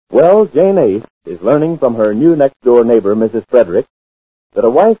Well, Jane Ace is learning from her new next-door neighbor, Mrs. Frederick, that a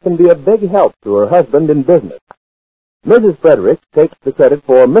wife can be a big help to her husband in business. Mrs. Frederick takes the credit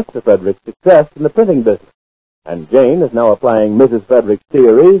for Mr. Frederick's success in the printing business, and Jane is now applying Mrs. Frederick's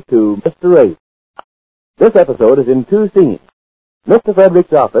theory to Mr. Ace. This episode is in two scenes: Mr.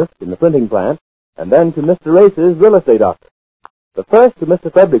 Frederick's office in the printing plant, and then to Mr. Ace's real estate office. But first to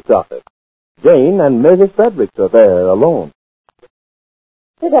Mr. Frederick's office. Jane and Mrs. Frederick are there alone.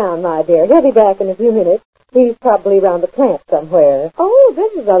 Sit down, my dear. He'll be back in a few minutes. He's probably around the plant somewhere. Oh,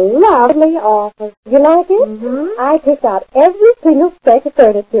 this is a lovely office. You like it? Mm-hmm. I picked out every single speck of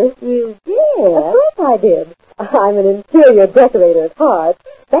furniture. You did? Of course I did. I'm an interior decorator at heart.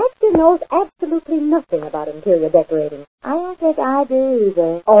 Baxter knows absolutely nothing about interior decorating. I don't think I do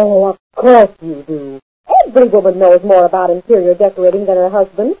either. Oh, of course you do. Every woman knows more about interior decorating than her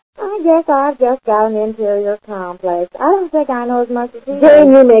husband. I guess I've just got an interior complex. I don't think I know as much as he does.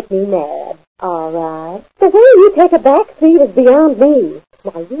 Jane, you make me mad. All right. The way you take a back seat is beyond me.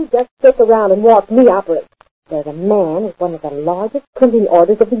 Now, you just stick around and watch me operate. There's a man with one of the largest printing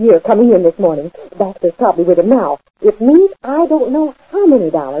orders of the year coming in this morning. Baxter's probably with him now. It means I don't know how many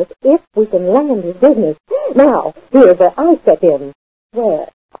dollars if we can land his business. Now, here's where I step in. Where?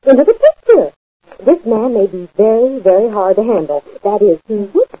 Into the picture. This man may be very, very hard to handle. That is, he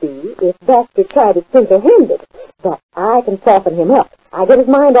would be if Baxter tried it single-handed. But I can soften him up. I get his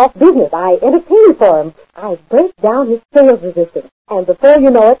mind off business. I entertain for him. I break down his sales resistance. And before you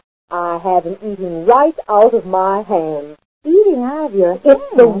know it, I have him eating right out of my hand. Eating out of your hand?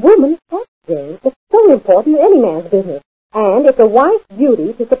 It's the woman's touch, Jane. It's so important in any man's business. And it's a wife's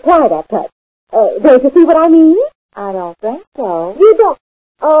duty to supply that touch. Don't you see what I mean? I don't think so. You don't?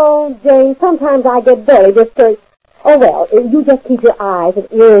 Oh, Jane, sometimes I get very discouraged. Oh, well, you just keep your eyes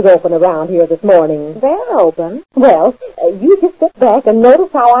and ears open around here this morning. They're open. Well, you just sit back and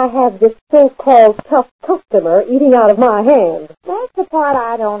notice how I have this so-called tough customer eating out of my hand. That's the part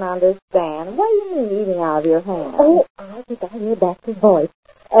I don't understand. What do you mean eating out of your hand? Oh, I think I hear Baxter's voice.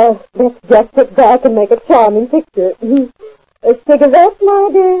 Let's just sit back and make a charming picture. Cigarettes, my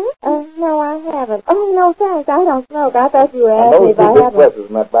dear? No, I haven't. Oh, no, thanks. I don't smoke. I thought you were asking if I haven't. Those expresses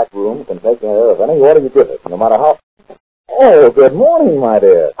in that back room can take care of any order you give it, no matter how... Oh, good morning, my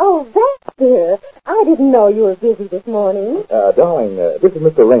dear. Oh, Baxter. I didn't know you were busy this morning. Darling, this is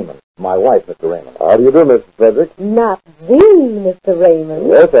Mr. Raymond. My wife, Mr. Raymond. How do you do, Mrs. Frederick? Not the Mr. Raymond.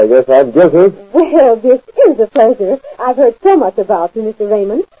 Yes, I guess I'm guilty. Well, this is a pleasure. I've heard so much about you, Mr.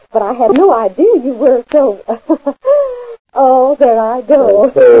 Raymond, but I had no idea you were so... Oh, there I go.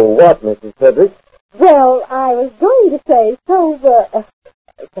 So what, Mrs. Frederick? Well, I was going to say so,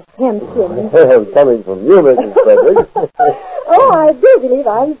 handsome. Coming from you, Mrs. Frederick. Oh, I do believe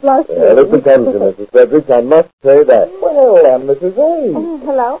I'm blushing. It becomes you, Mrs. Frederick. I must say that. Well, and Mrs. Ace.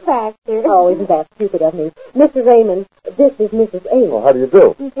 Hello, Baxter. Oh, isn't that stupid of me? Mr. Raymond, this is Mrs. Ace. Well, how do you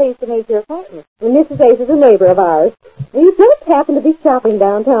do? I'm pleased to meet your acquaintance. Mrs. Ace is a neighbor of ours. We just happened to be shopping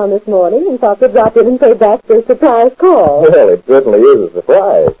downtown this morning and thought we'd drop in and pay Baxter's surprise call. Well, it certainly is a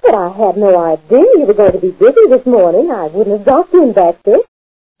surprise. But I had no idea you were going to be busy this morning. I wouldn't have dropped in, Baxter.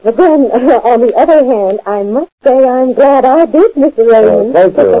 But then, on the other hand, I must say I'm glad I did, Mr. Raymond.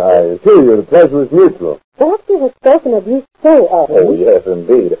 Thank you. I assure you the pleasure is mutual. Baxter has spoken of you so often. Oh, yes,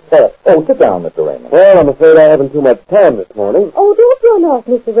 indeed. Sit down, Mr. Raymond. Well, I'm afraid I haven't too much time this morning. Oh, don't run off,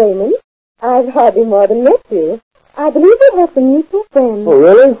 Mr. Raymond. I've hardly more than met you. I believe we have some mutual friends. Oh,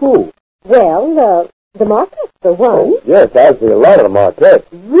 really? Who? Well, the Marquettes, for one. Oh, yes, I see a lot of the Marquettes.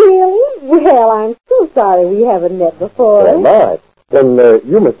 Really? Well, I'm so sorry we haven't met before. So am I. Then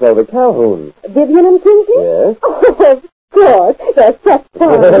you must know the Calhouns. Vivian and Pinky? Yes. Oh, of course. They're such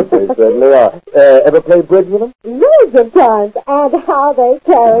fun. Yes, they certainly are. Ever play bridge with them? Loads of times. And how they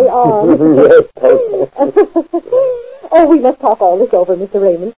carry on. Yes, totally. Oh, we must talk all this over, Mr.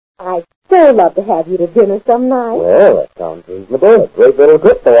 Raymond. I'd so love to have you to dinner some night. Well, that sounds reasonable. A great little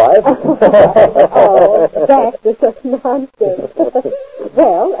trip, the wife. Oh, that's such nonsense.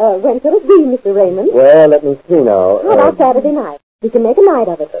 Well, when could it be, Mr. Raymond? Well, let me see now. How about Saturday night? We can make a night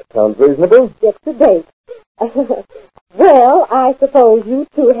of it. That sounds reasonable. It's the date. Well, I suppose you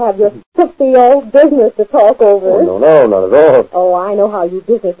two have your filthy old business to talk over. Oh, no, not at all. Oh, I know how you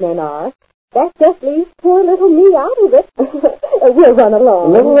businessmen are. That just leaves poor little me out of it. We'll run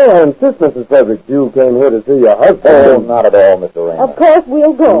along. No, I insist, Mrs. Frederick, you came here to see your husband. Oh, not at all, Mr. Raymond. Of course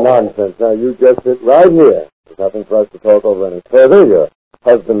we'll go. Nonsense. Now, you just sit right here. There's nothing for us to talk over any further. Your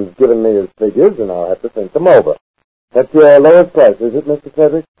husband's given me his figures, and I'll have to think them over. That's your lowest price, is it, Mr.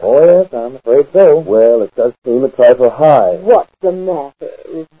 Frederick? Oh, yes, I'm afraid so. Well, it does seem a trifle high. What's the matter?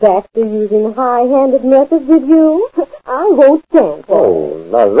 Is Baxter using high-handed methods with you? I won't stand for Oh,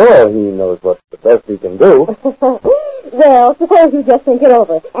 not at all. He knows what's the best he can do. it. Well, suppose you just think it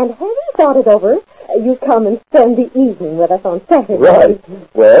over. And having thought it over, you come and spend the evening with us on Saturday. Right.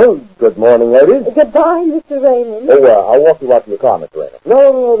 Well, good morning, ladies. Goodbye, Mr. Raymond. Oh, I'll walk you out to your car, Mr. Raymond.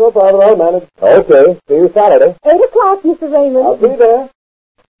 No problem. I'll manage. Okay. See you Saturday. 8 o'clock, Mr. Raymond. I'll be there.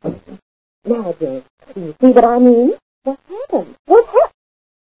 Now, Jane, do you see what I mean? What happened? What happened?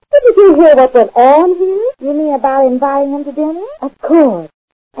 Didn't you hear what went on here? You mean about inviting him to dinner? Of course.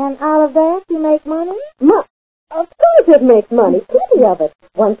 And out of that, you make money? Of course it makes money, plenty of it,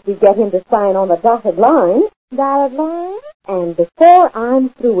 once we get him to sign on the dotted line. Dotted line? And before I'm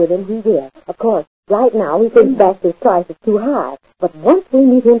through with him, he will. Of course, right now he thinks Baxter's price is too high, but once we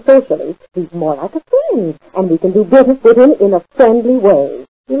meet him socially, he's more like a friend, and we can do business with him in a friendly way.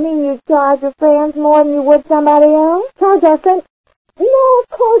 You mean you charge your friends more than you would somebody else? Charge our friends? No, of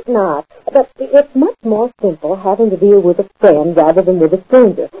course not. But it's much more simple having to deal with a friend rather than with a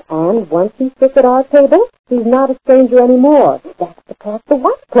stranger. And once he sits at our table, he's not a stranger anymore. That's the part the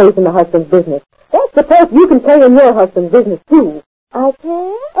wife plays in the husband's business. That's the part you can play in your husband's business, too. I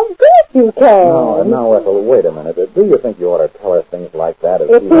can? Of course you can. No, now, Ethel, wait a minute. Do you think you ought to tell her things like that? It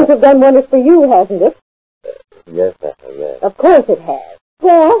seems to have done wonders for you, hasn't it? Yes, Ethel, yes. Of course it has.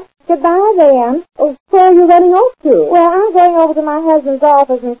 Well, goodbye, then. Oh, where are you running off to? Well, I'm going over to my husband's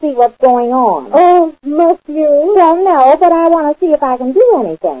office and see what's going on. Oh, must you? Well, no, but I want to see if I can do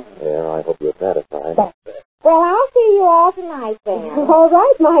anything. Yeah, I hope you're satisfied. That's it. Well, I'll see you all tonight, then. All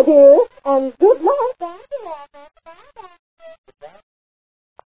right, my dear. And good luck. Thank you, Ethel. Bye-bye.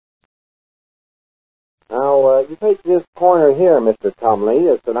 Now, you take this corner here, Mr.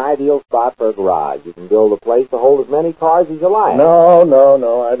 Tumley. It's an ideal spot for a garage. You can build a place to hold as many cars as you like. No.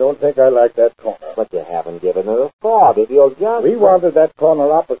 I don't think I like that corner. But you haven't given it a thought. If you'll just... We wanted that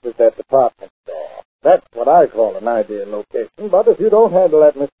corner opposite that department store. That's what I call an ideal location. But if you don't handle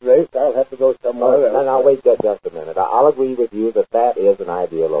that, Mr. Race, I'll have to go somewhere else. Now, wait just a minute. I'll agree with you that that is an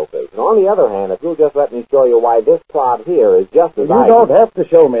ideal location. On the other hand, if you'll just let me show you why this plot here is just as You don't have to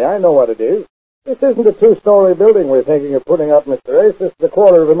show me. I know what it is. This isn't a two-story building we're thinking of putting up, Mr. Ace. This is a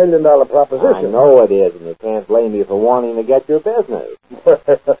 $250,000 proposition. I know it is, and you can't blame me for wanting to get your business.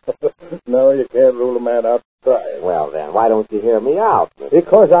 No, you can't rule a man out to try. Well, then, why don't you hear me out?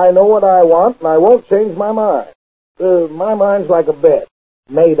 Because I know what I want, and I won't change my mind. My mind's like a bed,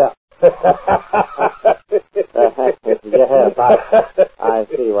 made up. Yes, I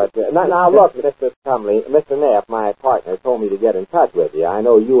see what you... Now, look, Mr. Tumley, Mr. Neff, my partner, told me to get in touch with you. I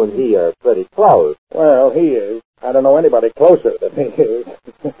know you and he are pretty close. Well, he is. I don't know anybody closer than he is.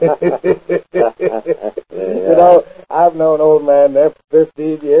 You know, I've known old man Neff for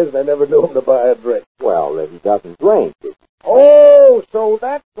 15 years, and I never knew him to buy a drink. Well, if he doesn't drink... Oh, so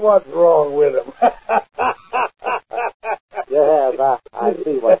that's what's wrong with him. Yes, I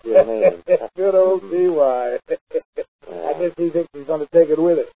see what you mean. Good old C.Y. I guess he thinks he's going to take it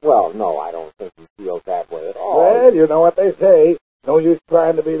with him. Well, no, I don't think he feels that way at all. Well, you know what they say. No use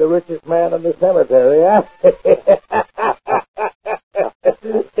trying to be the richest man in the cemetery, huh?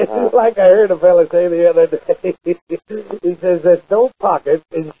 Like I heard a fella say the other day. He says there's no pocket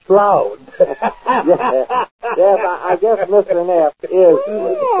in shrouds. Yes, I guess Mr. Neff is...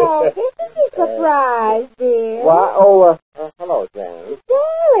 Well, this is a surprise, dear. Why, oh, hello, Jane.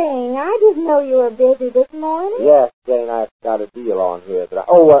 Darling, I didn't know you were busy this morning. Yes, Jane, I've got a deal on here.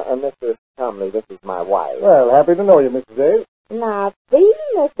 Mr. Tumley, this is my wife. Well, happy to know you, Mrs. Dave. Now, see,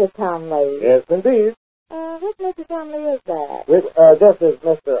 Mr. Tumley. Yes, indeed. Which Mr. Tumley is that? This is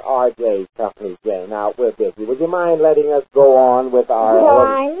Mr. R.J. Tumley, Jane. Now, we're busy. Would you mind letting us go on with our... Well,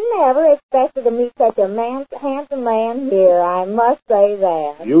 I never expected to meet such a handsome man here. I must say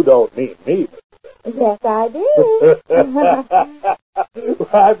that. You don't mean me. Yes, I do.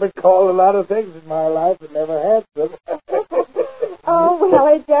 I've been called a lot of things in my life and never had some. Oh, well,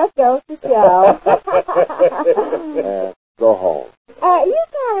 it just goes to show. Go home. You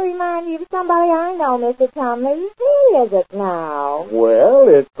kind of remind me of somebody I know, Mr. Tumley. Who is it now? Well,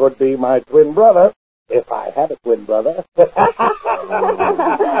 it could be my twin brother, if I had a twin brother. No,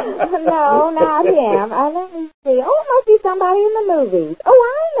 not him. Let me see. Oh, it must be somebody in the movies. Oh,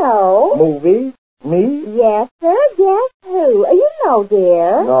 I know. Movies? Me? Yes, sir. Guess who? You know,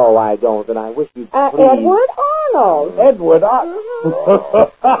 dear. No, I don't, and I wish you'd please... Edward Arnold. Edward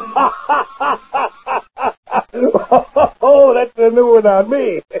Arnold. Oh, that's a new one on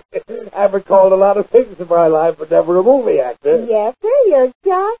me. I've been called a lot of things in my life, but never a movie actor. Yes, sir, you're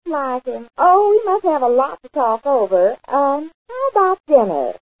just like him. Oh, we must have a lot to talk over. How about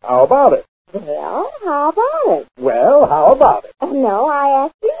dinner? How about it? Well, how about it? Well, how about it? No, I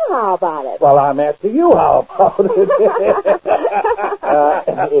asked you how about it. Well, I'm asking you how about it.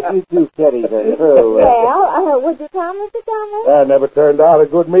 If you two kiddies are through... Well, would you come, Mr. Tumley? I never turned out a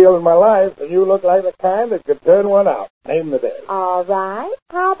good meal in my life, and you look like the kind that could turn one out. Name the day. All right.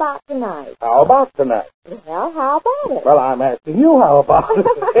 How about tonight? How about tonight? Well, how about it? Well, I'm asking you how about it.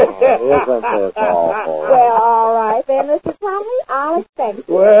 Isn't this awful? Well, all right then, Mr. Tumley. I'll expect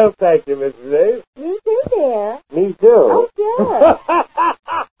you. Well, thank you, Mrs. Ace. You too, dear. Me too. Oh, sure.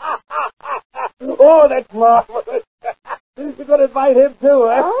 Oh, that's marvelous. You're going to invite him too,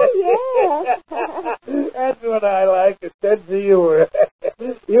 huh? Oh, yes. That's what I like, a sense of humor.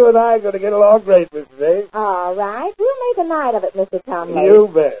 You and I are going to get along great, Mrs. Ace. All right. We'll make a night of it, Mr. Tumley. You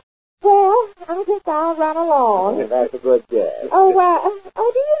bet. Well, I guess I'll run along. That's a good guess. Oh,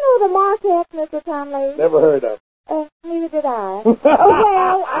 do you know the Marquettes, Mr. Tumley? Never heard of. Neither did I.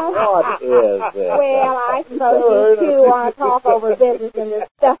 What is this? Well, I suppose you two want to talk over business in this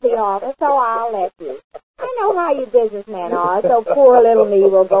stuffy office, so I'll let you. I know how you businessmen are, so poor little me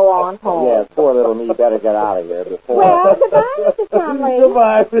will go on home. Yes, poor little me better get out of here before... Well, goodbye, Mr. Tumley.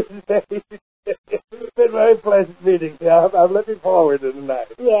 Goodbye, Mrs. Ace. It's been very pleasant meeting you. I'm looking forward to the night.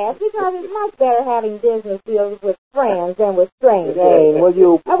 Yes, because it's much better having business deals with friends than with strangers. Jane, will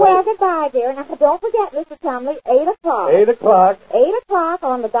you... Well, goodbye, dear. Now, don't forget, Mr. Tumley, 8 o'clock. 8 o'clock. 8 o'clock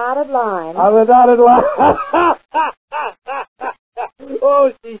on the dotted line. On the dotted line.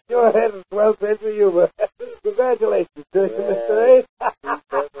 Oh, she sure has a swell sense of humor. Congratulations to you, Mr. Ace.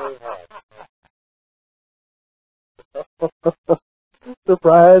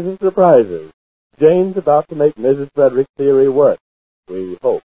 Surprises, surprises. Jane's about to make Mrs. Frederick's theory work. We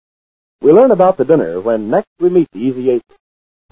hope. We learn about the dinner when next we meet the Easy Agent.